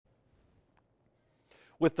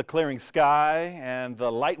With the clearing sky and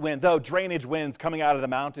the light wind, though drainage winds coming out of the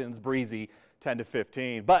mountains, breezy 10 to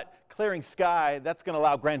 15. But clearing sky, that's going to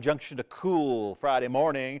allow Grand Junction to cool Friday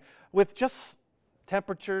morning with just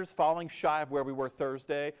temperatures falling shy of where we were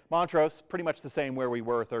Thursday. Montrose, pretty much the same where we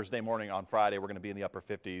were Thursday morning. On Friday, we're going to be in the upper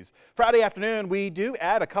 50s. Friday afternoon, we do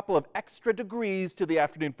add a couple of extra degrees to the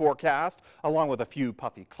afternoon forecast, along with a few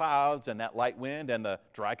puffy clouds and that light wind and the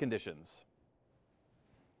dry conditions.